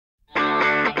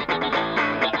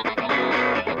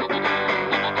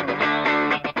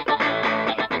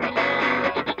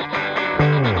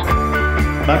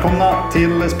Välkomna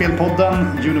till Spelpodden,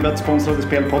 Unibet sponsrade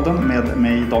Spelpodden med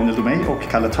mig Daniel Domey och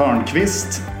Kalle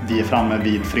Törnqvist. Vi är framme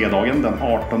vid fredagen den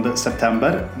 18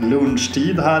 september,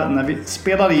 lunchtid här när vi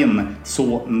spelar in,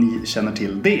 så ni känner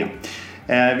till det.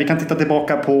 Vi kan titta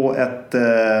tillbaka på ett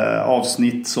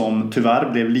avsnitt som tyvärr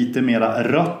blev lite mera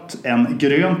rött än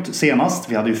grönt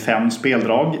senast. Vi hade ju 5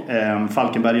 speldrag.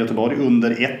 Falkenberg och Göteborg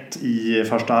under 1 i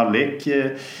första halvlek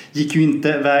gick ju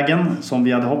inte vägen som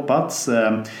vi hade hoppats.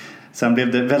 Sen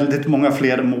blev det väldigt många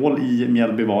fler mål i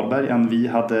Mjällby-Varberg än vi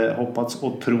hade hoppats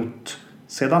och trott.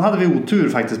 Sedan hade vi otur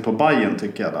faktiskt på Bayern,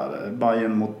 tycker jag där.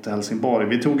 Bayern mot Helsingborg.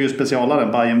 Vi tog ju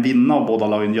specialaren Bayern vinna och båda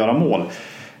lagen göra mål.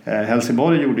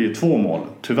 Helsingborg gjorde ju 2 mål.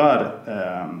 Tyvärr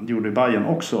gjorde Bayern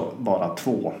också bara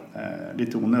 2.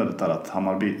 Lite onödigt där att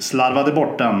Hammarby slarvade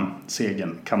bort den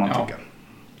segern, kan man tycka.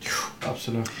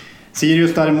 Absolut.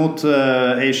 Sirius däremot,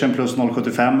 Asian plus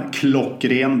 0,75.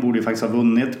 Klockren, borde ju faktiskt ha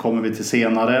vunnit. Kommer vi till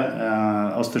senare.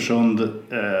 Östersund,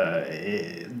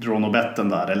 Dronobetten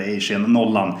där, eller Asian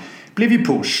nollan. Blev ju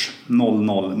push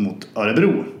 0-0 mot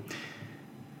Örebro.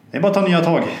 Det är bara att ta nya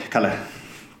tag, Kalle.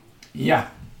 Ja,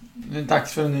 det är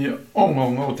dags för en ny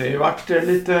omgång. Och det har ju varit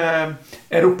lite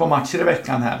Europamatcher i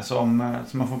veckan här som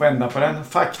man får vända på den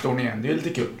faktorn igen. Det är lite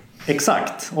kul.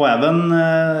 Exakt, och även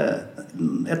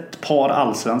ett par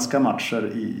allsvenska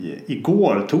matcher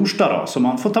igår, torsdag då, som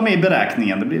man får ta med i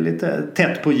beräkningen. Det blir lite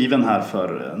tätt på given här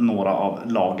för några av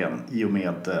lagen i och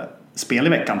med spel i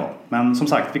veckan då. Men som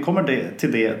sagt, vi kommer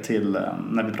till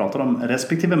när vi pratar om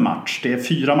respektive match. Det är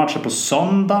 4 matcher på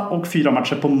söndag och 4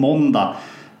 matcher på måndag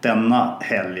denna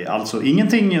helg. Alltså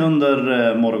ingenting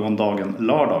under morgondagen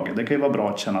lördag. Det kan ju vara bra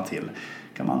att känna till.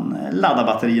 Kan man ladda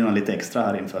batterierna lite extra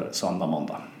här inför söndag,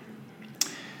 måndag.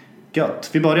 Gött.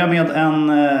 Vi börjar med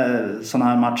en sån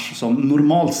här match som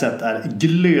normalt sett är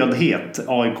glödhet.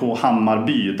 AIK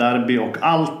Hammarby, derby och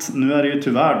allt. Nu är det ju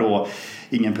tyvärr då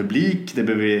ingen publik. Det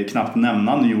behöver vi knappt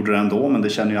nämna. Nu gjorde det ändå, men det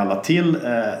känner ju alla till.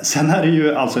 Sen är det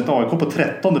ju alltså ett AIK på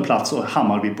 13:e plats och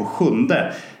Hammarby på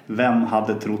 7:e. Vem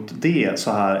hade trott det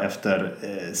så här efter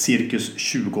cirkus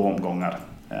 20 omgångar?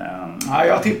 Ja,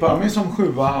 jag tippar mig som 7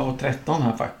 och 13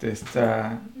 här faktiskt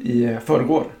i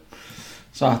förrgår.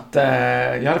 Så att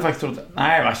jag hade faktiskt trott,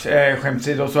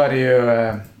 skämtsidå så är det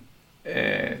ju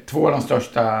 2 av de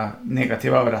största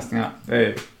negativa överraskningarna,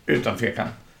 utan tvekan.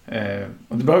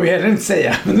 Och det behöver vi heller inte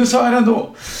säga, men nu sa jag det ändå.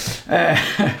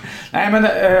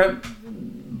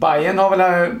 Bayern har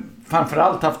väl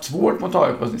framförallt haft svårt mot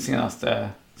AIK de senaste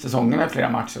säsongerna i flera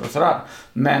matcher och sådär.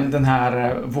 Men den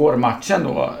här vårmatchen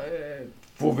då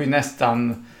får vi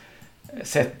nästan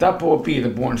sätta på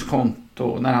Billborns konto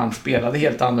när han spelade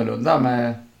helt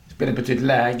annorlunda, spelade betydligt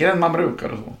lägre än man brukar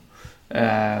och så.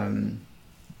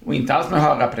 Och inte alls med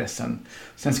höga pressen.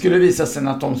 Sen skulle det visa sig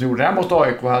att de som gjorde det här mot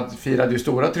AIK firade ju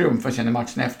stora triumfer sen i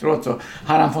matchen efteråt. Så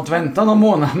hade han fått vänta någon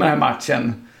månad med den här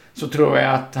matchen så tror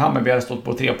jag att Hammarby hade stått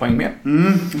på 3 poäng mer.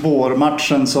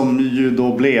 Vårmatchen som ju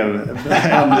då blev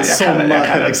en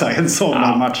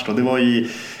sommarmatch då. Det var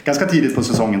ganska tidigt på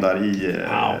säsongen där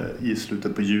i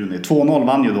slutet på juni. 2-0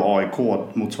 vann ju då AIK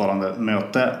motsvarande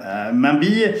möte. Men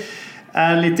vi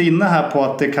är lite inne här på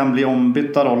att det kan bli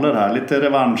ombytta roller här. Lite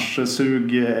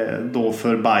revanschsug då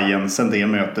för Bayern sen det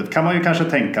mötet, kan man ju kanske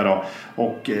tänka då.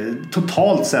 Och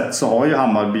totalt sett så har ju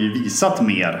Hammarby visat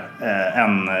mer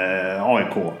än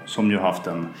AIK, som ju haft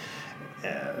en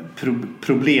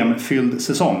problemfylld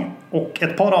säsong. Och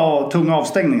ett par tunga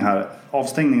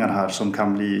avstängningar här som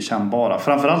kan bli kännbara.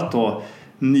 Framförallt då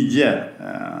Nye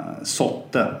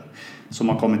Sotte, som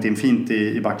har kommit in fint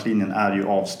i backlinjen, är ju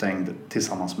avstängd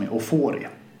tillsammans med Ofori.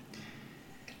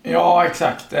 Ja,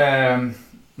 exakt.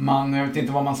 Jag vet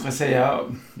inte vad man ska säga.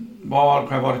 Var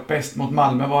har varit bäst mot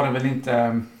Malmö var det väl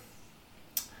inte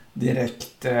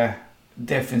direkt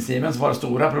defensiven som var det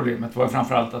stora problemet. Det var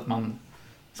framförallt att man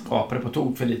skapade på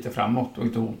tok för lite framåt och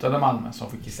inte hotade Malmö, som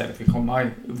fick komma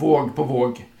våg på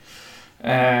våg.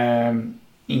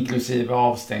 Inklusive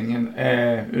avstängningen,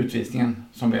 utvisningen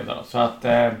som blev där. Så att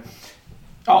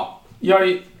jag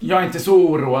är inte så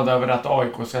oroad över att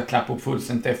AIK ska klappa upp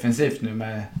fullständigt defensivt nu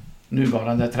med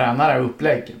nuvarande tränare och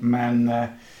upplägg. Men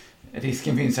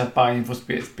risken finns att Bayern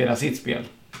får spela sitt spel.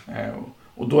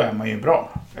 Och då är man ju bra.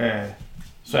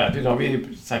 Så det har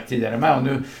vi sagt tidigare med. Och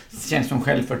nu känns det som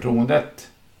självförtroendet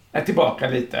är tillbaka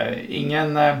lite.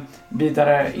 Ingen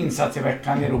vidare insats i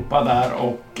veckan i Europa där.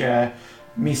 Och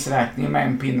missräkning med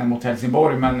en pinne mot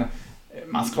Helsingborg. Men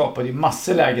man skapade ju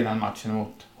massor lägen den matchen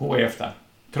mot HIF där.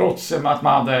 Trots att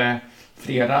man hade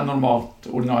flera normalt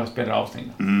ordinarie spelare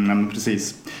avstängda. Men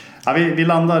precis. Ja, vi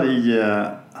landar i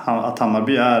att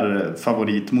Hammarby är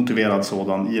favorit, motiverad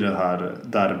sådan i det här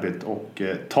derbyt och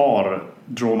tar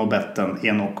draw-no-betten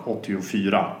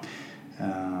 1,84.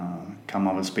 Kan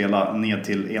man väl spela ner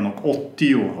till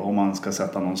 1,80 om man ska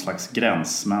sätta någon slags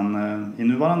gräns. Men i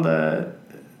nuvarande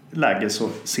läge så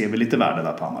ser vi lite värde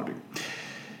där på Hammarby.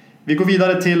 Vi går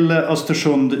vidare till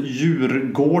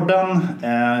Östersund-Djurgården.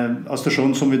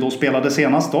 Östersund som vi då spelade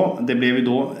senast då. Det blev ju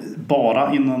då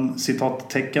bara inom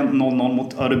citattecken 0-0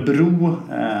 mot Örebro.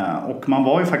 Och man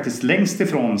var ju faktiskt längst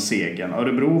ifrån segern.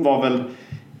 Örebro var väl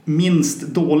minst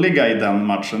dåliga i den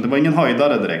matchen. Det var ingen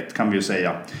höjdare direkt kan vi ju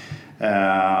säga.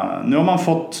 Nu har man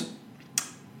fått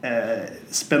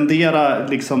spendera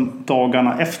liksom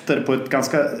dagarna efter på ett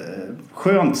ganska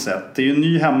skönt sätt. Det är ju en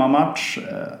ny hemmamatch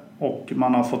och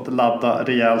man har fått ladda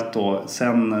rejält då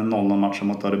sen 0-0-matchen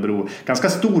mot Örebro. Ganska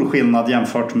stor skillnad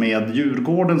jämfört med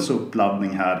Djurgårdens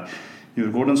uppladdning här.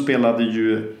 Djurgården spelade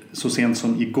ju så sent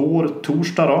som igår,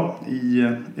 torsdag då, i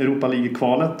Europa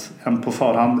League-kvalet. En på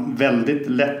förhand väldigt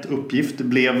lätt uppgift,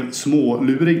 blev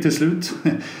smålurig till slut.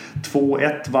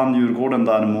 2-1 vann Djurgården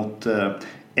där mot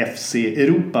FC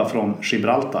Europa från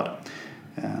Gibraltar.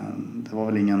 Det var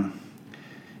väl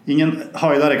ingen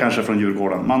höjdare kanske från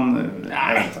Djurgården.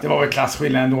 Nej, det var väl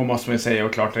klasskillnad ändå måste man säga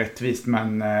och klart rättvist.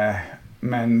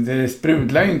 Men det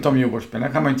sprudlar ju inte om Djurgårdsspelare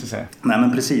kan man inte säga. Nej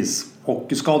men precis.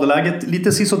 Och skadeläget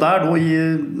lite sisådär då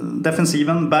i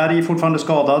defensiven. Berg fortfarande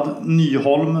skadad.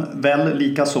 Nyholm väl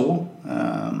lika så.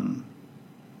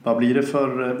 Vad blir det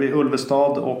för blir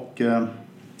Ulvestad och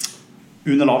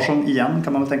Une Larsson igen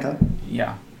kan man väl tänka? Ja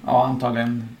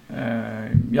antagligen.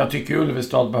 Jag tycker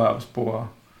Ulvestad behövs på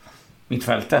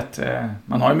mittfältet.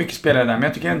 Man har ju mycket spelare där men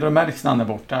jag tycker ändå det märks när han är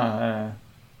borta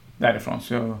därifrån.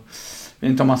 Så jag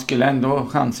vet inte om man skulle ändå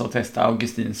chansa att testa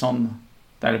Augustinsson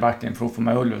där det verkligen för att få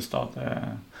med Ulvestad.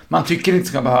 Man tycker inte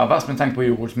ska behövas med tanke på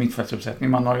Djurgårds mittfältsuppsättning.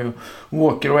 Man har ju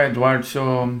Walker och Edwards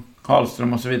och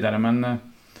Karlström och så vidare. Men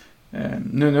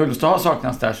nu när Ulvestad har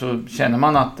saknats där så känner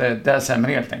man att det är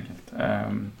sämre helt enkelt.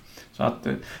 Så att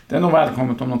det är nog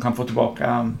välkommet om de kan få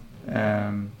tillbaka.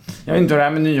 Jag vet inte hur det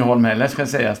är med Nyholm heller ska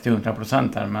sägas till 100%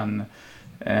 här. Men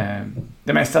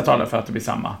det mesta talar för att det blir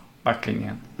samma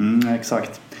backlinjen.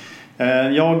 Exakt.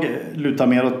 Jag lutar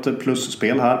mer åt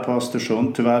plusspel här på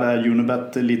Östersund. Tyvärr är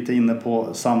Unibet lite inne på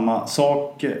samma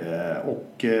sak.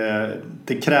 Och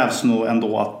det krävs nog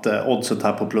ändå att oddset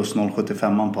här på plus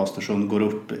 0,75 på Östersund går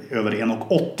upp över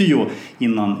 1,80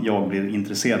 innan jag blir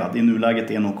intresserad. I nuläget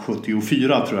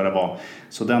 1,74 tror jag det var.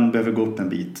 Så den behöver gå upp en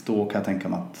bit. Då kan jag tänka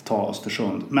mig att ta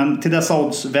Östersund. Men till dessa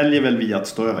odds väljer väl vi att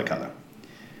stå över, Kalle?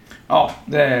 Ja,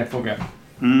 det får vi.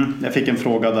 Jag fick en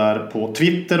fråga där på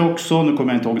Twitter också. Nu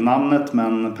kommer jag inte ihåg namnet,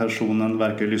 men personen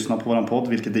verkar ju lyssna på våran podd,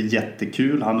 vilket är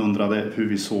jättekul. Han undrade hur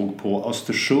vi såg på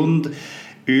Östersund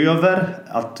över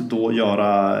att då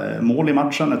göra mål i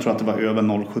matchen. Jag tror att det var över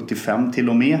 0,75 till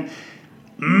och med.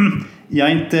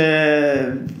 Jag är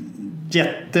inte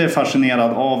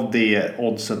jättefascinerad av det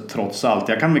oddset trots allt.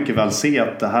 Jag kan mycket väl se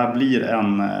att det här blir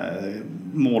en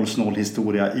målsnål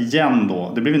historia igen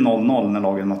då. Det blev 0-0 när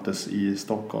lagen möttes i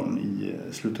Stockholm i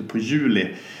slutet på juli.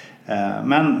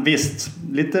 Men visst,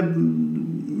 lite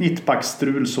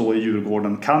mittbackstrul så i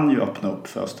Djurgården kan ju öppna upp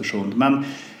för Östersund. Men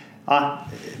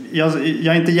jag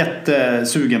är inte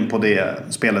jättesugen på det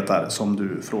spelet där som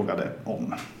du frågade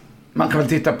om. Man kan väl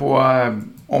titta på,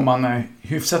 om man är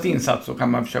hyfsat insatt så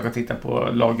kan man försöka titta på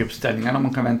laguppställningarna om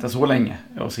man kan vänta så länge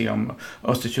och se om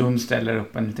Östersund ställer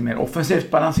upp en lite mer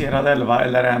offensivt balanserad elva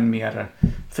eller en mer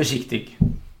försiktig.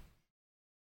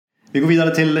 Vi går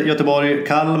vidare till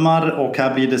Göteborg-Kalmar och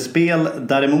här blir det spel.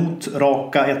 Däremot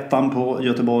raka ettan på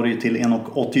Göteborg till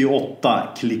 1,88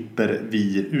 klipper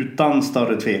vi utan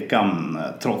större tvekan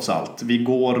trots allt. Vi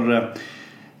går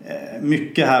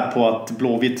mycket här på att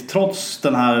Blåvitt trots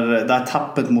det här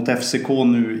tappet mot FCK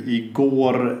nu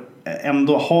igår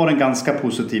ändå har en ganska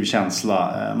positiv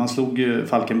känsla. Man slog ju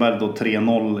Falkenberg då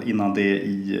 3-0 innan det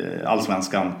i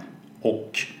Allsvenskan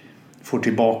och får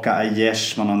tillbaka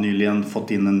Aiesh. Man har nyligen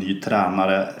fått in en ny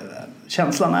tränare.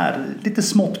 Känslan är lite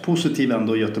smått positiv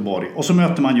ändå i Göteborg. Och så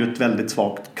möter man ju ett väldigt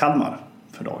svagt Kalmar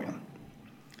för dagen.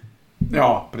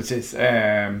 Ja, precis.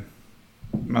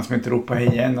 Man ska inte ropa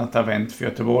igen att det har vänt för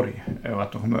Göteborg och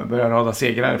att de kommer börja rada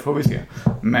segrar, får vi se.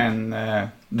 Men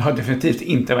det har definitivt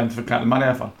inte vänt för Kalmar i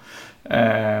alla fall.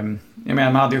 Jag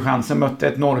menar, man hade ju chansen, mötte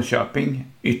ett Norrköping,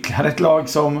 ytterligare ett lag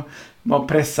som var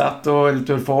pressat och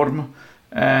lite ur form.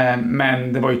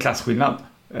 Men det var ju klasskillnad.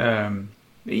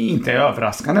 Inte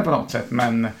överraskande på något sätt,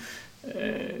 men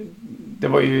det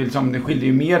var ju liksom, det skilde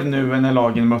ju mer nu än när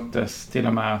lagen möttes till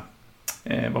och med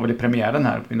var väl i premiären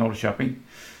här i Norrköping.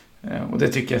 Och det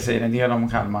tycker jag säger en del om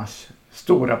Kalmars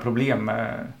stora problem.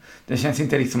 Det känns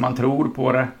inte riktigt som man tror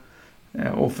på det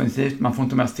offensivt. Man får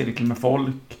inte med tillräckligt med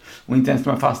folk. Och inte ens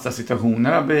de fasta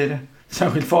situationerna blir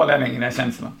särskilt farliga längre,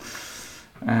 känslan.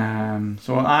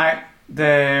 Så nej,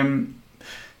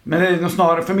 men det är nog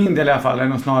snarare, för min del i alla fall, är det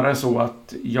nog snarare så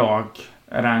att jag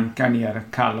rankar ner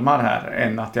Kalmar här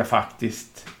än att jag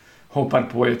faktiskt hoppar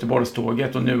på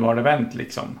Göteborgståget och nu har det vänt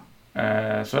liksom.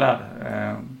 Sådär.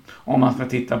 Om man ska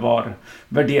titta var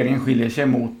värderingen skiljer sig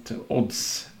mot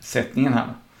oddssättningen här.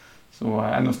 Så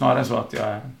är det nog snarare så att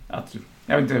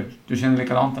jag vet inte, du känner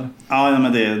likadant eller? Ja,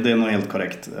 men det är nog helt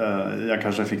korrekt. Jag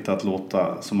kanske fick det att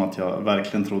låta som att jag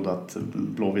verkligen trodde att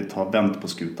Blåvitt har vänt på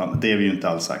skutan. Det är vi ju inte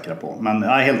alls säkra på. Men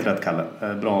ja, helt rätt, Kalle.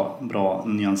 Bra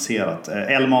nyanserat.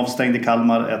 Elm avstängd i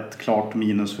Kalmar, ett klart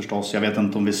minus förstås. Jag vet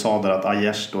inte om vi sa där att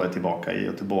Aiesh då är tillbaka i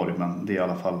Göteborg, men det är i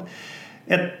alla fall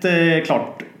ett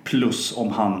klart plus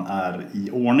om han är i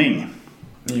ordning.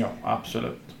 Ja,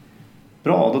 absolut.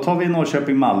 Bra, då tar vi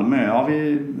Norrköping-Malmö. Ja,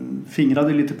 vi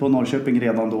fingrade lite på Norrköping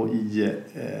redan då i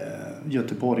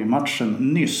Göteborg-matchen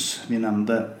nyss. Vi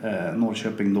nämnde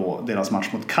Norrköping då, deras match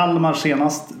mot Kalmar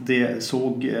senast. Det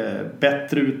såg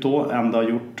bättre ut då än det har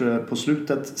gjort på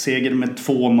slutet. Seger med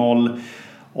 2-0.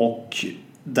 Och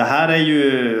det här är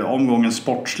ju omgångens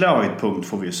sportsliga höjdpunkt,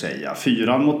 får vi ju säga.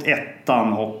 4 mot 1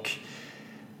 och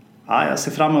ja, jag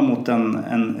ser fram emot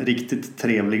en riktigt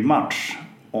trevlig match.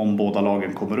 Om båda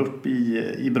lagen kommer upp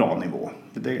i bra nivå.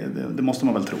 Det måste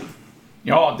man väl tro.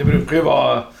 Ja, det brukar ju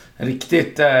vara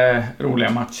riktigt roliga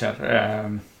matcher.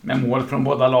 Med mål från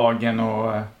båda lagen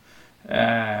och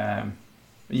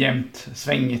jämnt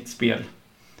svängigt spel.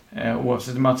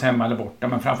 Oavsett om man är hemma eller borta.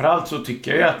 Men framförallt så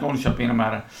tycker jag att Norrköping i de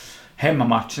här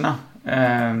hemmamatcherna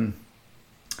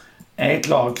är ett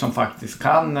lag som faktiskt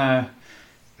kan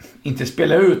inte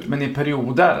spela ut, men i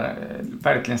perioder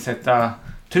verkligen sätta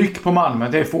tryck på Malmö.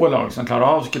 Det är få lag som klarar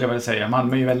av, skulle jag väl säga.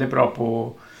 Malmö är ju väldigt bra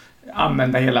på att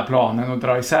använda hela planen och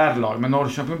dra isär lag. Men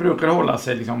Norrköping brukar hålla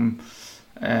sig liksom,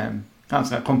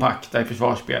 ganska kompakta i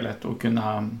försvarsspelet och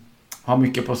kunna ha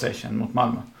mycket possession mot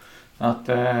Malmö. Så att,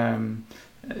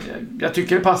 jag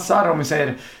tycker det passar om vi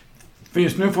säger... För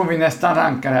just nu får vi nästan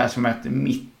ranka det här som ett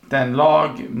mittenlag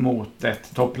mot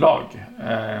ett topplag.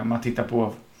 Om man tittar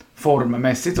på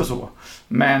formmässigt och så.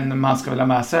 Men man ska väl ha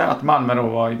med sig att Malmö då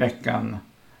var i veckan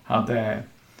hade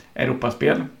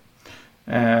Europaspel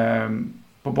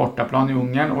på bortaplan i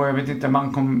Ungern, och jag vet inte om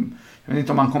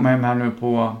man kom hem här nu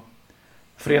på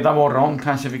fredag morgon,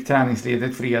 kanske fick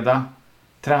träningsledigt fredag,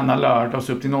 träna lördag och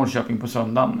så upp till Norrköping på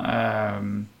söndagen.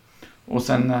 Och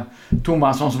sen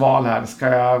Tomassons val här, ska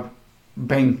jag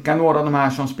bänka några av de här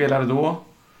som spelade då?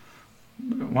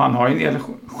 Och han har ju en del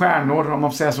stjärnor, om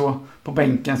man får säga så, på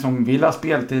bänken som vill ha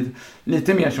speltid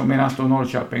lite mer, så medan då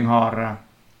Norrköping har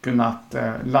kunnat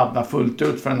ladda fullt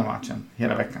ut för den här matchen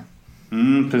hela veckan.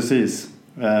 Precis.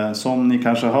 Som ni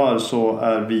kanske hör så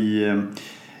är vi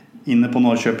inne på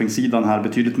Norrköpingssidan här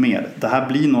betydligt mer. Det här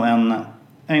blir nog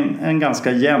en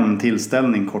ganska jämn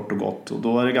tillställning kort och gott. Och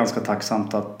då är det ganska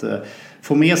tacksamt att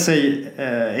få med sig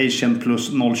Asian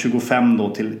plus 0,25 då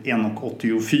till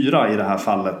 1,84 i det här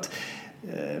fallet.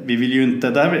 Vi vill ju inte,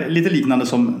 det här är lite liknande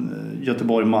som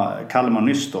Göteborg-Kalmar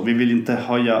nyss då. Vi vill inte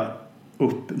höja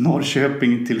upp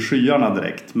Norrköping till skyarna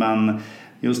direkt, men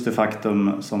just det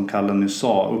faktum som Kalle nyss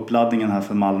sa, uppladdningen här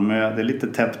för Malmö, det är lite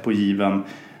tätt på given.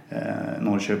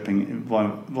 Norrköping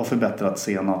var förbättrat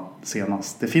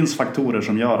senast. Det finns faktorer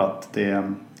som gör att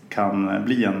det kan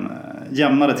bli en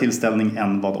jämnare tillställning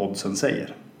än vad oddsen säger.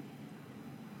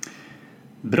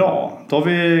 Bra, då har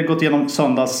vi gått igenom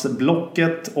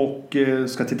söndagsblocket och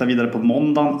ska titta vidare på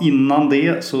måndagen. Innan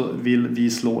det så vill vi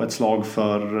slå ett slag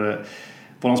för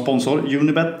vår sponsor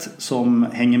Unibet som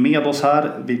hänger med oss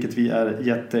här, vilket vi är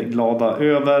jätteglada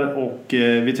över, och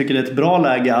vi tycker det är ett bra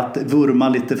läge att vurma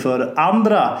lite för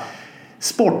andra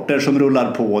sporter som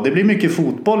rullar på. Det blir mycket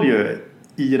fotboll ju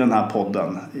i den här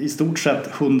podden. I stort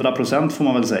sett 100% får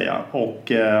man väl säga.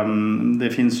 Och det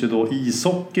finns ju då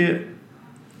ishockey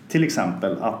till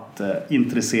exempel att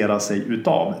intressera sig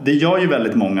utav. Det gör ju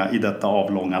väldigt många i detta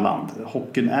avlånga land.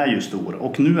 Hockeyn är ju stor.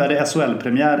 Och nu är det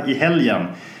SHL-premiär i helgen.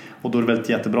 Och då är det väl ett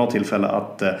jättebra tillfälle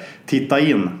att titta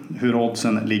in hur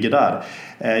oddsen ligger där.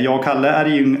 Jag och Kalle är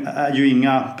ju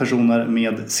inga personer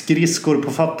med skridskor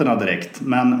på fötterna direkt.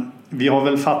 Men vi har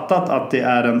väl fattat att det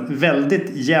är en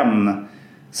väldigt jämn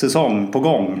säsong på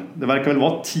gång. Det verkar väl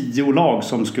vara 10 lag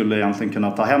som skulle egentligen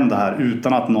kunna ta hem det här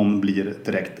utan att någon blir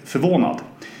direkt förvånad.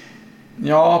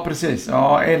 Ja, precis.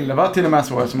 Ja, 11 till och med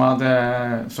så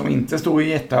som inte stod i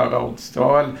jättehöga odds. Det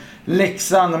var väl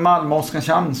Leksand, Malmö och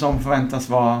Oskarshamn som förväntas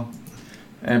vara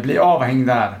bli avhängd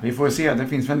där. Vi får se, det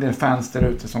finns väl en del fans där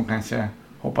ute som kanske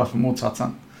hoppas på motsatsen.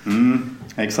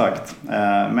 Exakt,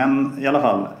 men i alla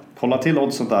fall kolla till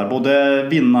oddset där. Både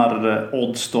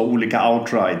vinnarodds och olika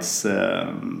outrights.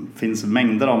 Finns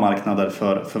mängder av marknader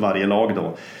för varje lag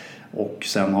då. Och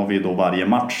sen har vi då varje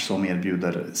match som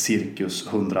erbjuder cirkus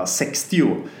 160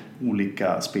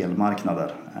 olika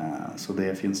spelmarknader. Så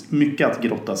det finns mycket att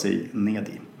grotta sig ned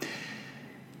i.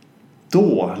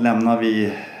 Då lämnar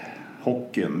vi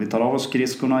hockeyn. Vi tar av oss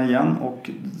skridskorna igen och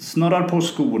snurrar på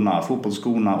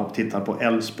fotbollsskorna och tittar på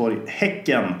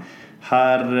Elfsborg-Häcken.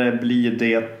 Här blir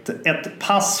det ett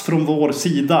pass från vår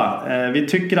sida. Vi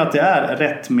tycker att det är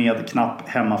rätt med knapp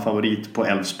hemmafavorit på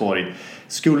Elfsborg.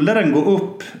 Skulle den gå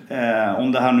upp,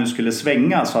 om det här nu skulle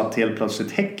svänga så att helt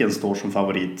plötsligt Häcken står som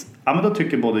favorit, ja, men då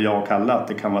tycker både jag och Kalle att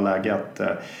det kan vara läge att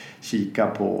kika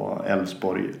på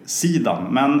Elfsborg-sidan.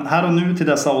 Men här och nu till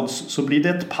dessa odds så blir det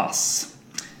ett pass.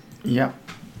 Ja.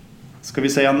 Ska vi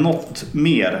säga något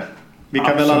mer? Vi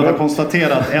kan väl alla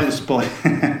konstatera att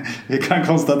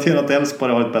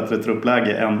Elfsborg har ett bättre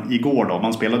truppläge än igår då.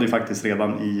 Man spelade ju faktiskt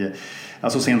redan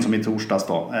så sent som i torsdags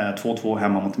då. 2-2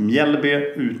 hemma mot Mjällby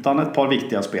utan ett par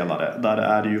viktiga spelare. Där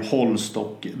är ju Holst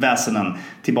och Väsenen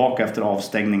tillbaka efter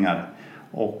avstängningar.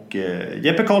 Och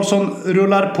Jeppe Karlsson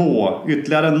rullar på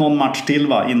ytterligare någon match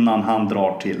till innan han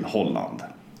drar till Holland.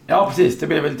 Ja, precis. Det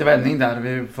blev lite vändning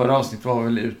där. Förra avsnittet var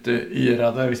väl ute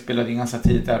yrade. Vi spelade in ganska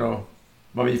tid där och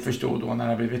vad vi förstod då när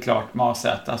det blivit klart med AZ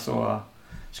så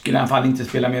skulle han i alla fall inte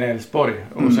spela mer Elfsborg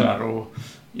och sådär. Och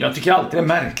jag tycker alltid det är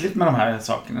märkligt med de här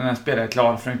sakerna när en spelare är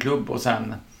klar för en klubb och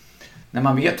sen när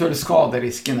man vet hur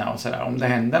skaderisken är och sådär, om det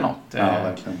händer något. Ja,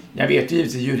 jag vet ju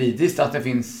givetvis juridiskt att det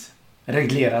finns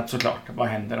reglerat såklart vad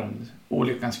händer om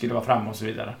olyckan skulle vara framme och så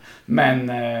vidare.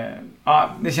 Men ja,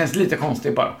 det känns lite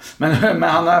konstigt bara. Men han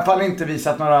har i alla fall inte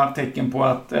visat några tecken på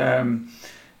att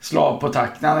slav på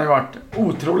takten. Han har ju varit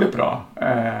otroligt bra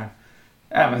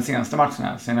även senaste matchen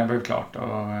här, sen det blev klart.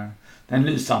 Och den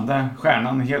lysande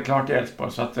stjärnan helt klart i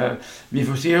Elfsborg. Så att vi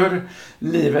får se hur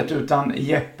livet utan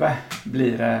Jeppe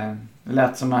blir. Det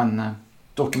lät som en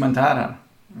dokumentär här.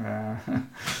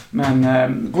 Men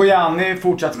Gojani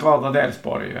fortsatt skadad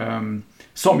Elfsborg.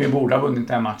 Som ju borde ha vunnit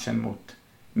den matchen mot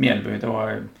Mjällby. Det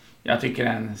var, jag tycker,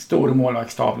 en stor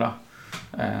målvaktstavla.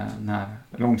 När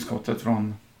långskottet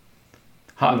från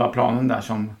halva planen där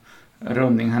som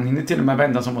Rönning, han hinner till och med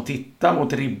vända som att titta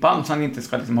mot ribban så han inte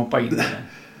ska liksom hoppa in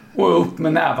och upp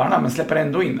med nävarna men släpper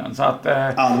ändå in den. Så att,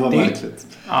 det var verkligt.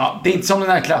 Det är inte som den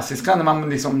här klassiska när man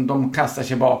liksom, de kastar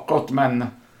sig bakåt men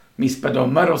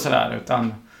missbedömer och sådär,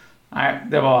 utan nej,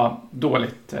 det var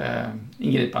dåligt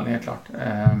ingripande helt klart.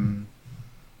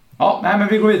 Men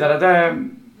vi går vidare.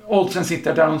 Oddsen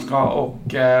sitter där de ska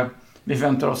och vi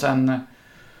förväntar oss en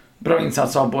bra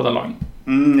insats av båda lagen.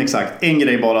 Exakt. En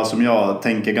grej bara som jag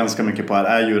tänker ganska mycket på här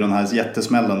är ju den här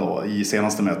jättesmällen då i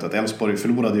senaste mötet. Elfsborg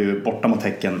förlorade ju borta mot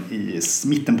Häcken i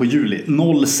mitten på juli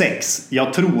 0-6.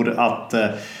 Jag tror att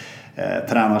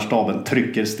tränarstaben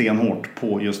trycker stenhårt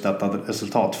på just detta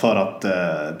resultat för att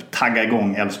tagga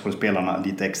igång Elfsborg-spelarna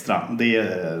lite extra. Det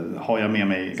har jag med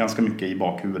mig ganska mycket i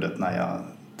bakhuvudet när jag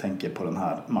tänker på den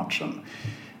här matchen.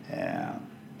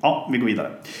 Vi går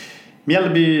vidare.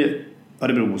 Mjällby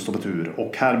Örebro står på tur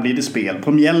och här blir det spel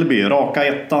på Mjällby. Raka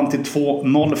ettan till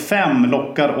 2,05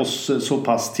 lockar oss så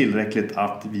pass tillräckligt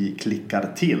att vi klickar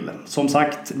till. Som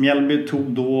sagt, Mjällby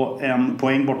tog då en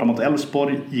poäng borta mot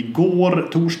Elfsborg igår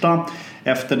torsdag.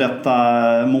 Efter detta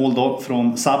mål då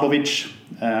från Sabovic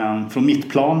från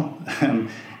mittplan.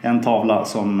 En tavla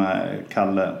som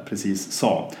Kalle precis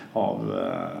sa av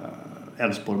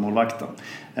Elfsborg-målvakten.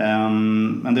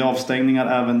 Men det är avstängningar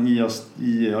även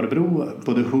i Örebro.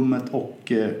 Både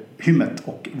Hymmet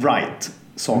och Wright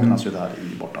saknas ju där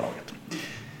i bortalaget.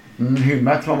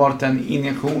 Hymmet har varit en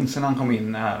injektion sedan han kom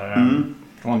in här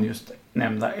från just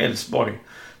nämnda Elfsborg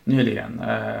nyligen.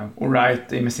 Och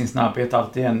Wright är med sin snabbhet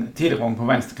alltid en tillgång på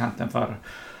vänsterkanten för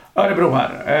Örebro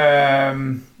här.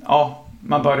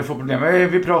 Man börjar få problem.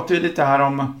 Vi pratade ju lite här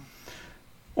om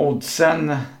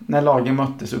oddsen när lagen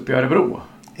möttes upp i Örebro.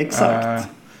 Exakt.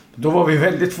 Då var vi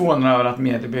väldigt förvånade över att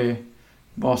Mjällby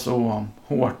var så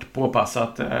hårt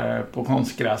påpassat på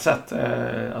konstgräset.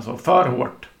 Alltså för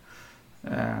hårt.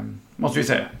 Måste vi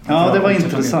säga. Ja, det var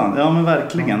intressant. Ja, men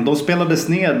verkligen. De spelades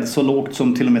ned så lågt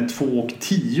som till och med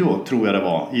 2-10 tror jag det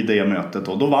var i det mötet.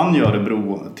 Och då vann ju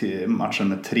Örebro till matchen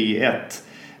med 3-1.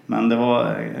 Men det var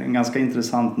en ganska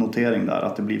intressant notering där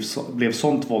att det blev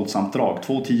sånt våldsamt drag.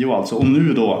 2-10 alltså. Och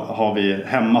nu då har vi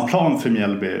hemmaplan för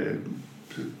Mjällby.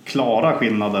 Klara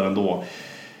skillnader ändå.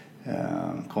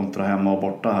 kontra hemma och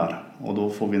borta här. Och då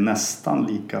får vi nästan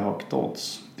lika högt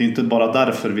odds. Det är inte bara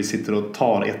därför vi sitter och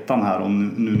tar ettan här, om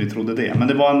nu ni trodde det. Men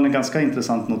det var en ganska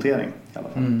intressant notering i alla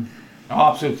fall. Mm. Ja,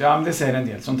 absolut. Ja, men det säger en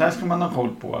del. Sånt här ska man ha koll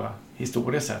på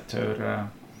historiskt sett. Hur,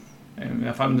 i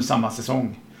alla fall under samma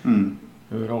säsong.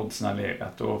 Hur oddsen har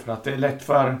legat. Och för att det är lätt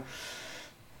för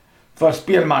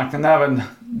spelmarknaden, även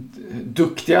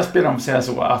duktiga spelare om man säger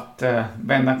så, att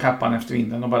vända kappan efter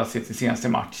vinden och bara se till senaste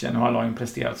matchen och alla har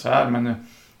presterat så här. Men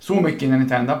så mycket hinner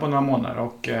inte hända på några månader.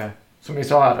 Och som vi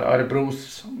sa här,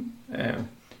 Örebros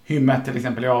hymmet till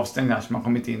exempel i avstängningar som har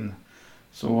kommit in.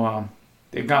 Så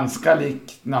det är ganska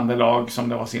liknande lag som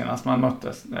det var senast man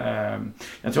möttes.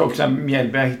 Jag tror också att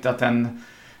Mjällby har hittat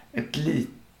ett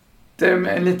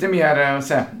lite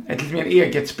mer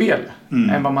eget spel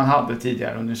än vad man hade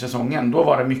tidigare under säsongen. Då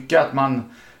var det mycket att man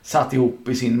satt ihop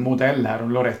i sin modell här och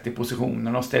låg rätt i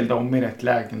positionen och ställde om i rätt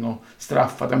lägen och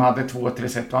straffade. De hade 2-3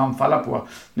 sätt att anfalla på.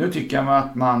 Nu tycker jag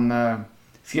att man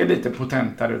ser lite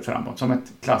potentare ut framåt, som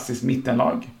ett klassiskt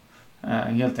mittenlag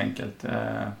helt enkelt.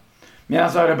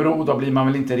 Medan Örebro, då blir man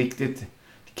väl inte riktigt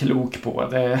klok på.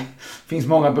 Det finns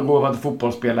många begåvade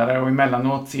fotbollsspelare och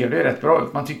emellanåt ser det rätt bra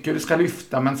ut. Man tycker det ska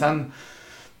lyfta, men sen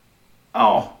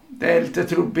det är lite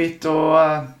trubbigt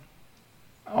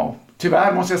och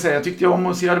tyvärr måste jag säga, jag tyckte om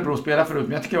att se Örebro spela förut,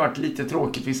 men jag tycker det har varit lite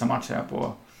tråkigt vissa matcher här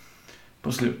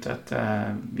på slutet.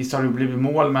 Visst har det blivit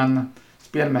mål, men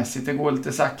spelmässigt det går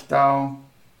lite sakta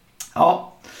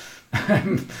och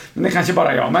men det är kanske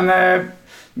bara jag, men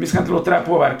vi ska inte låta det här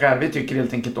påverka här. Vi tycker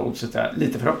helt enkelt att oddset är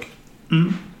lite för högt.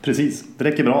 Precis, det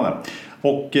räcker bra där.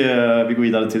 Och vi går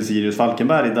vidare till Sirius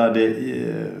Falkenberg där det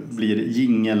blir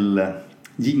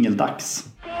jingeldags.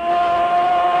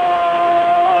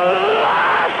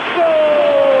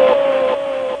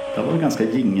 Det var ganska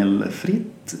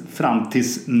jingelfritt fram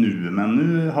tills nu, men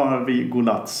nu har vi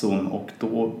Golazzon och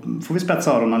då får vi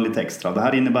spetsa öronen lite extra. Det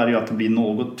här innebär ju att det blir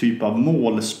något typ av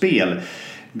målspel.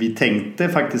 Vi tänkte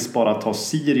faktiskt bara ta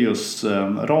Sirius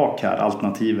rak här,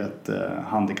 alternativet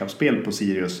handikappspel på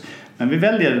Sirius. Men vi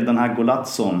väljer den här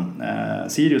Golazzon,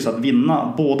 Sirius, att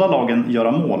vinna, båda lagen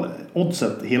göra mål.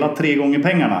 Oddset, hela 3 gånger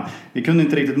pengarna. Vi kunde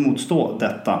inte riktigt motstå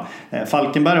detta.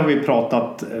 Falkenberg har vi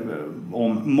pratat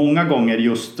om många gånger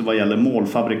just vad gäller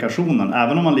målfabrikationen.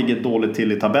 Även om man ligger dåligt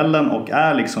till i tabellen och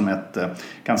är liksom ett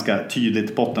ganska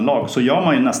tydligt bottenlag, så gör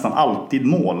man ju nästan alltid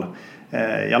mål.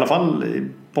 I alla fall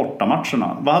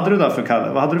bortamatcherna. Vad hade du där för Kalle?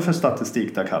 Vad hade du för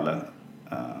statistik där, Kalle?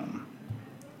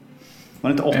 Var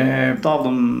det inte 8 av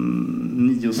de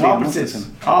 9 senaste? Ja, precis.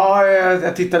 Ja,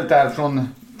 jag tittade lite där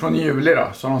från juli då.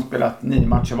 Så har de spelat 9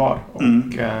 matcher var. Och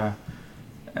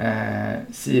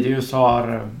Sirius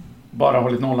har bara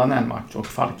hållit nollan en match. Och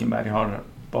Falkenberg har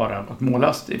bara gått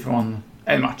mållöst ifrån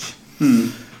en match.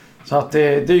 Så att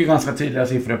det är ju ganska tydliga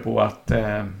siffror på att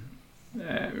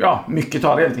mycket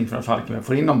tar helt enkelt för att Falkenberg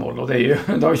får in en boll. Och det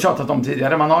har vi tjatat om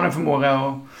tidigare. Man har en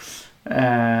förmåga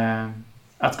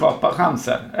att skapa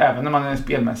chanser även när man är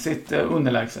spelmässigt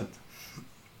underlägset.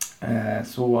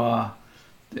 Så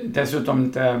dessutom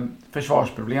lite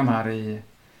försvarsproblem här i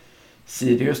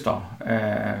Sirius då.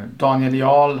 Daniel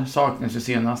Jarl saknas ju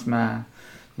senast med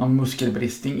någon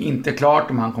muskelbristning. Inte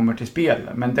klart om han kommer till spel,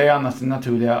 men det är annars den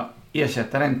naturliga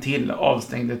ersättaren till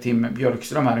avstängde Tim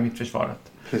Björkström här i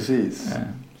mittförsvaret. Precis.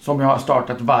 Som jag har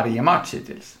startat varje match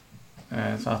hittills.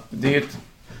 Så att det är ett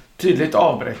tydligt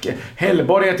avbräck.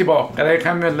 Hellborg är tillbaka. Det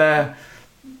kan väl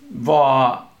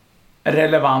vara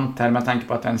relevant här med tanke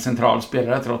på att en central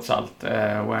spelare trots allt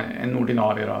och en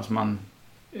ordinarie då, som man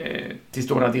till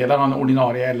stora delar har en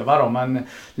ordinarie 11 då, men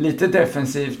lite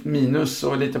defensivt minus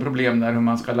och lite problem där hur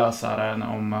man ska lösa den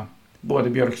om både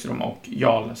Björkström och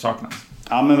Jarl saknas.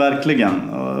 Ja, men verkligen.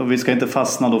 Och vi ska inte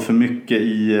fastna då för mycket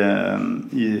i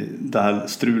det här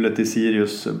strulet i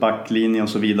Sirius backlinje och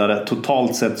så vidare.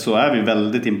 Totalt sett så är vi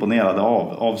väldigt imponerade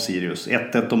av Sirius.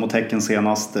 1-1 mot Häcken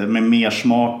senast med mer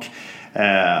smak.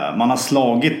 Man har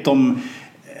slagit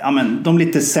de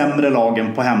lite sämre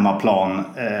lagen på hemmaplan.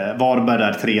 Varberg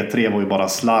där 3-3 var ju bara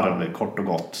slarv kort och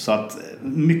gott. Så att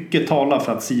mycket talar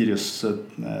för att Sirius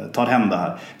tar hem det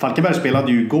här. Falkenberg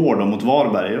spelade ju igår då mot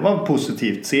Varberg. Det var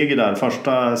positivt. Seger där.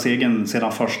 Första segern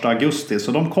sedan 1 augusti.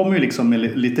 Så de kommer ju liksom med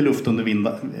lite luft under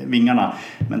vingarna.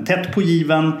 Men tätt på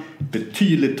given.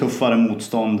 Betydligt tuffare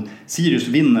motstånd. Sirius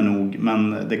vinner nog.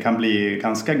 Men det kan bli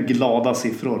ganska glada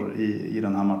siffror i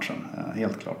den här matchen.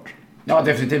 Helt klart. Ja,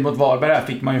 definitivt mot Varberg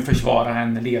fick man ju försvara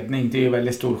en ledning. Det är ju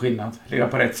väldigt stor skillnad. Ligga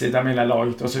på rätt sida med hela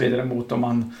laget och så vidare mot om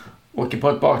man åker på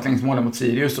ett baklängsmål mot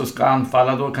Sirius och ska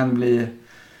anfalla. Då kan det bli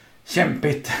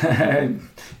kämpigt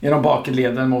genom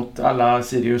bakleden mot alla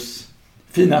Sirius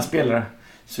fina spelare.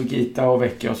 Sugita och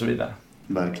Vecchia och så vidare.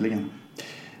 Verkligen.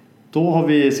 Då har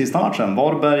vi sista matchen,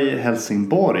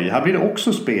 Varberg-Helsingborg. Här blir det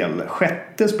också spel.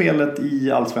 6:e spelet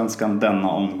i Allsvenskan denna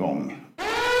omgång.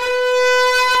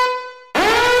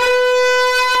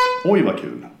 Oj, vad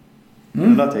kul.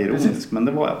 Nu lät jag ironisk, precis. Men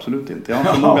det var jag absolut inte. Jag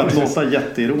har inte nog att låta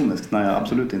jätteironisk när jag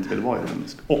absolut inte vill vara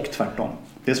ironisk. Och tvärtom.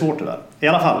 Det är svårt det där. I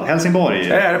alla fall, Helsingborg.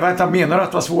 Menar du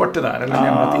att det var svårt det där? Eller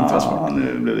menar du att det inte var svårt?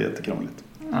 Nu blev det jättekrångligt.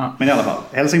 Ja. Men i alla fall,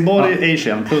 Helsingborg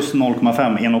Asian plus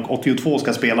 0,5, 1,82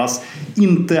 ska spelas.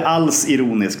 Inte alls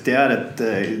ironiskt. Det är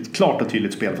ett klart och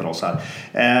tydligt spel för oss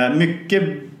här. Mycket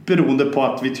beroende på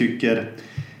att vi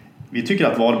tycker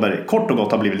att Varberg kort och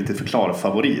gott har blivit lite för klar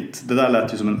favorit. Det där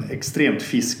lät ju som en extremt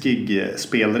fiskig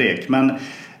spelrek. Men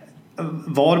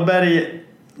Varberg,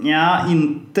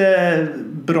 inte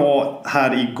bra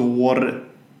här igår.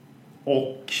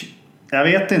 Och jag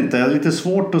vet inte, det är lite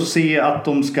svårt att se att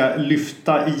de ska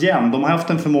lyfta igen. De har haft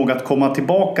en förmåga att komma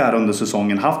tillbaka här under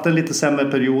säsongen. Haft en lite sämre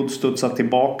period, studsat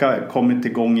tillbaka, kommit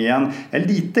igång igen. Jag är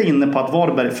lite inne på att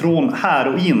Varberg från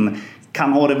här och in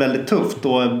kan ha det väldigt tufft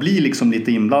och bli liksom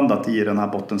lite inblandat i den här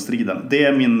bottenstriden. Det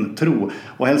är min tro.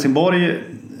 Och Helsingborg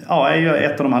är ju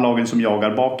ett av de här lagen som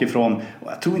jagar bakifrån.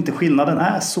 Och jag tror inte skillnaden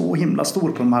är så himla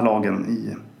stor på de här lagen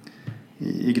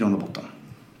i grund och botten.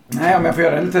 Nej, om jag får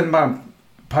göra en liten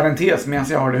parentes medan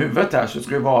jag har det i huvudet här, så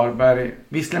ska ju Varberg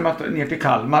visserligen möta ner till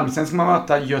Kalmar, men sen ska man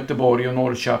möta Göteborg och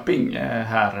Norrköping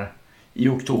här i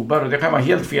oktober, och det kan vara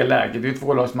helt fel läge. Det är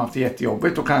 2 lag som har haft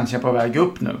jättejobbigt och kanske är på väg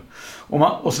upp nu.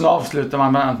 Och sen avslutar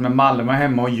man bland annat med Malmö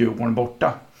hemma och Djurgården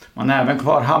borta. Man är även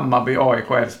kvar Hammarby,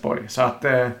 AIK och Elfsborg. Så att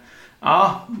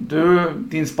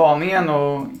din spaning är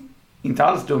nog inte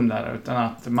alls dum där, utan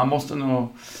att man måste nog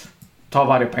ta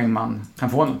varje poäng man kan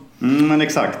få nu. Men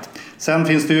exakt. Sen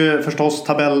finns det ju förstås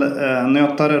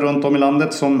tabellnötare runt om i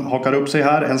landet som hakar upp sig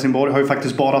här. Helsingborg har ju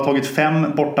faktiskt bara tagit 5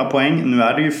 borta poäng. Nu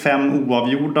är det ju 5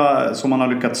 oavgjorda som man har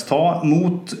lyckats ta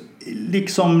mot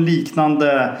liksom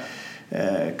liknande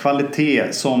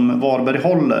kvalitet som Varberg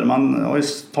håller. Man har ju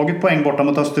tagit poäng borta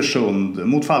mot Östersund,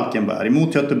 mot Falkenberg,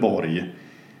 mot Göteborg.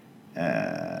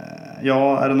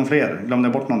 Är det någon fler? Glömde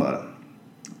jag bort någon där?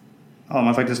 Ja, man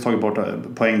har faktiskt tagit bort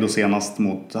poäng då senast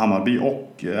mot Hammarby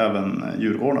och även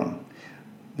Djurgården.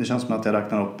 Det känns som att jag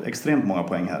räknar upp extremt många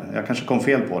poäng här. Jag kanske kom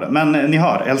fel på det. Men ni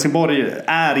hör, Helsingborg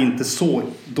är inte så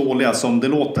dåliga som det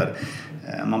låter.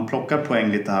 Man plockar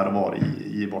poäng lite här och var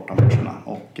i bortamatcherna.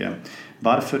 Och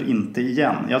varför inte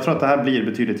igen? Jag tror att det här blir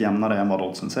betydligt jämnare än vad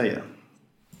oddsen säger.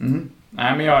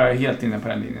 Nej, men jag är helt inne på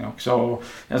den linjen också.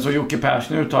 Jag såg Jocke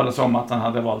Persson uttala sig om att han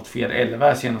hade valt fel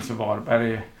 11 senast för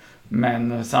Varberg.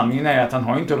 Men sanningen är att han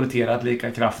har inte roterat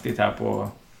lika kraftigt här på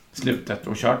slutet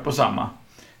och kört på samma.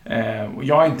 Och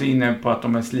jag är inte inne på att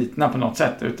de är slitna på något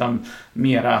sätt, utan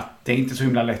mer att det är inte så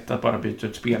himla lätt att bara byta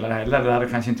ut spelare heller. Det hade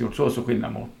kanske inte gjort så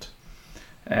skillnad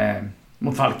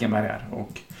mot Falkenberg här.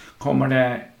 Och kommer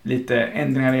det lite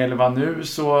ändringar i 11 nu,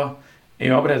 så är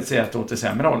jag beredd att säga att det åt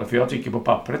sämre håll. För jag tycker på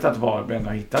pappret att Varberg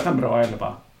har hittat en bra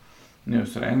 11 nu.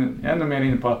 Så jag är ändå mer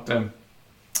inne på att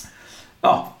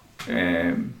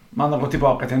man har gått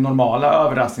tillbaka till den normala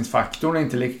överraskningsfaktorn,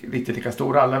 inte riktigt lika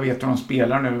stor. Alla vet hur de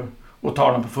spelar nu och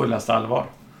tar dem på fullaste allvar.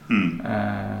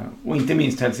 Och inte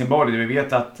minst Helsingborg. Vi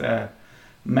vet att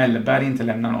Mellberg inte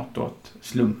lämnar något åt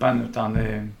slumpen, utan det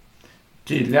är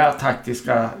tydliga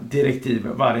taktiska direktiv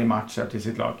varje match till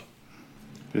sitt lag.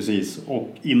 Precis,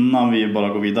 och innan vi bara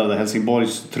går vidare, det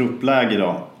Helsingborgs truppläge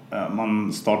då.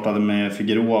 Man startade med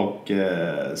Figueroa och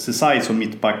Cesai som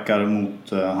mittbackar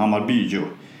mot Hammarby.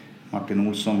 Martin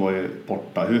Olsson var ju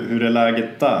borta. Hur är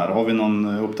läget där? Har vi någon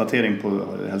uppdatering på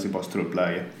Helsingborgs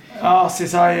truppläge? Ja,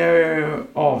 Cesai är ju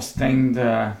avstängd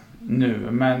nu.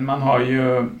 Men man har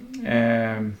ju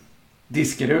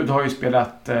Diskerud har ju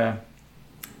spelat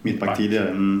mittback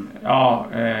tidigare. Ja,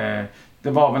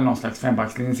 det var väl någon slags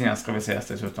 5-backslinje senast, ska vi säga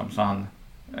dessutom. Så han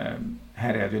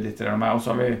här är det ju lite där de är. Och så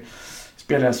har vi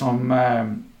spelare som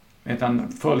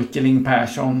Folkeling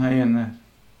Persson är en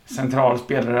central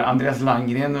spelare. Andreas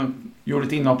Langgren gjorde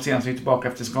ett inhopp senast, vi är tillbaka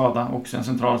efter skada. Också en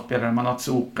central spelare. Man har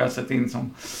Tsuka sett in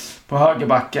som på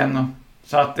högerbacken.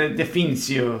 Så att det finns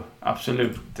ju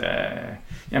absolut...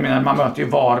 jag menar, man möter ju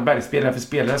Varberg. Spelare för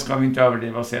spelare ska vi inte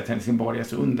överdriva och säga att Helsingborg är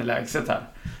så underlägset här.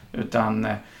 Utan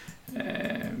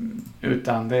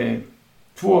det är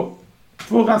två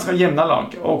ganska jämna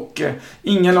lag. Och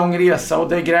ingen lång resa och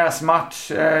det är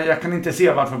gräsmatch. Jag kan inte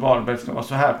se varför Varberg ska vara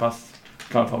så här pass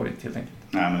klar favorit helt enkelt.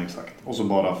 Nej, men exakt. Och så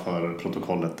bara för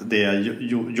protokollet. Det är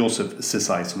Josef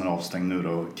Cesai som är avstängd nu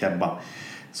då. Kebba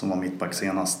som var mittback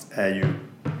senast är ju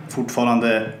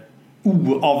fortfarande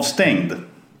oavstängd.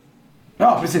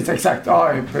 Ja, precis, exakt.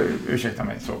 Ja, ursäkta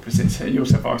mig, så precis.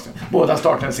 Josef avstängd. Båda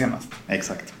startade senast.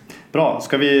 Exakt. Bra,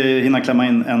 ska vi hinna klämma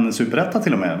in en superetta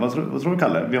till och med? Vad tror du,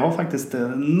 Kalle? Vi har faktiskt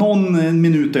någon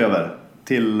minut över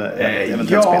till ett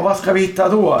eventuellt spel. Ja, vad ska vi hitta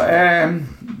då?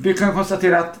 Vi kan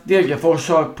konstatera att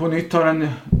Degerfors på nytt har en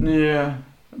ny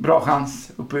bra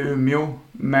chans uppe i Umeå.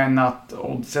 Men att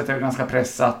oddset är ganska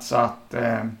pressat så att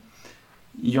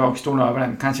jag står nog över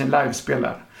den. Kanske en livespel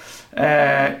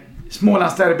där.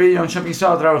 Smålandsderby, Jönköping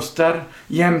Södra Öster.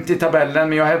 Jämnt i tabellen,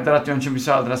 men jag hävdar att Jönköping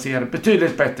Södra ser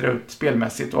betydligt bättre ut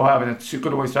spelmässigt och har även ett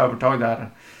psykologiskt övertag där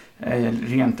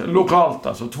rent lokalt.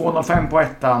 Alltså 2,05 på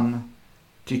ettan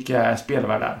tycker jag är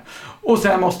spelvärd där. Och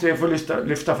sen måste jag få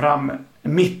lyfta fram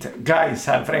mitt Gais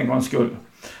här för en gångs skull.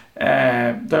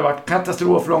 Det har varit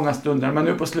katastrof långa stunder, men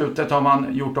nu på slutet har man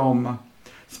gjort om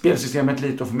spelsystemet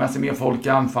lite och får med sig mer folk i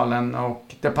anfallen,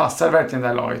 och det passar verkligen det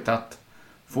här laget att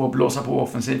få blåsa på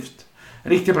offensivt.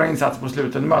 Riktigt bra insats på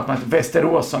slutet. Nu möter man ett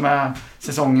Västerås som är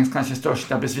säsongens kanske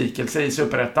största besvikelse i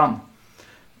Superettan.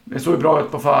 Det såg bra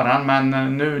ut på förhand,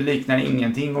 men nu liknar det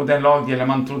ingenting, och den lagdelen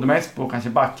man trodde mest på, kanske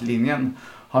backlinjen,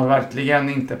 har verkligen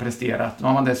inte presterat. Nu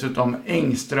har man dessutom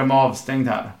Engström avstängd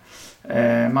här.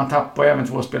 Man tappar även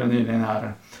 2 spelare nyligen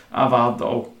här, Avad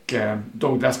och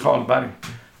Douglas Karlberg,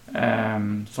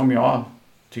 som jag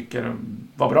tycker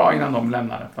var bra innan de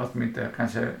lämnade, fast de inte,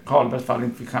 kanske Karlbergs fall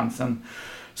inte fick chansen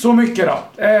så mycket då.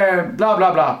 Bla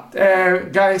bla bla.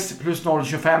 Guys plus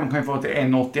 0,25 kan vi få till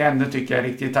 1,81. Det tycker jag är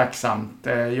riktigt tacksamt.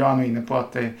 Jag är nog inne på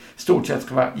att det stort sett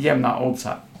ska vara jämna odds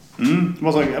här.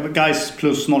 Vad sa du? Guys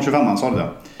plus 0,25, sa du det?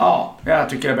 Ja, jag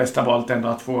tycker det bästa valet ändå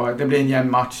att få, det blir en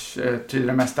jämn match, tyder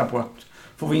det mesta på att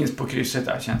få vinst på krysset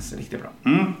där, känns riktigt bra.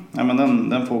 Ja, men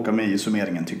den får åka med i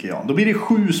summeringen tycker jag. Då blir det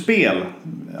 7 spel.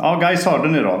 Ja, guys hörde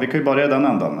ni då. Vi kan ju börja den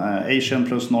ändan. Asian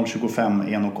plus 0,25,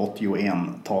 1,81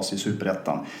 tas i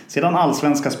superettan. Sedan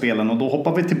allsvenska spelen, och då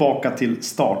hoppar vi tillbaka till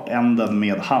startänden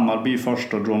med Hammarby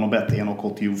först och Dronobet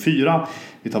 1,84.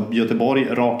 Vi tar Göteborg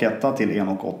rak etta till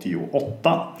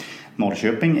 1,88.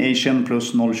 Norrköping Asian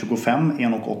plus 0,25,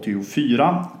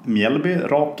 1,84. Mjällby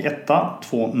rak etta,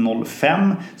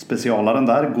 2,05. Specialaren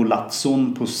där,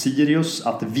 Golazzon på Sirius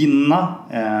att vinna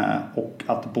och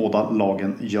att båda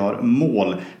lagen gör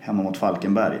mål hemma mot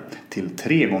Falkenberg till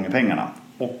 3 gånger pengarna.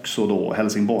 Och så då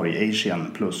Helsingborg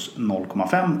Asian plus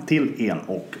 0,5 till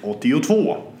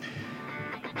 1,82.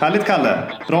 Härligt Kalle,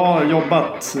 bra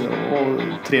jobbat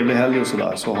och trevlig helg och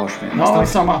sådär, så hörs vi nästa vecka. Ja,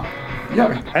 samma. Gör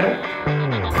vi. Hej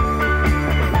då.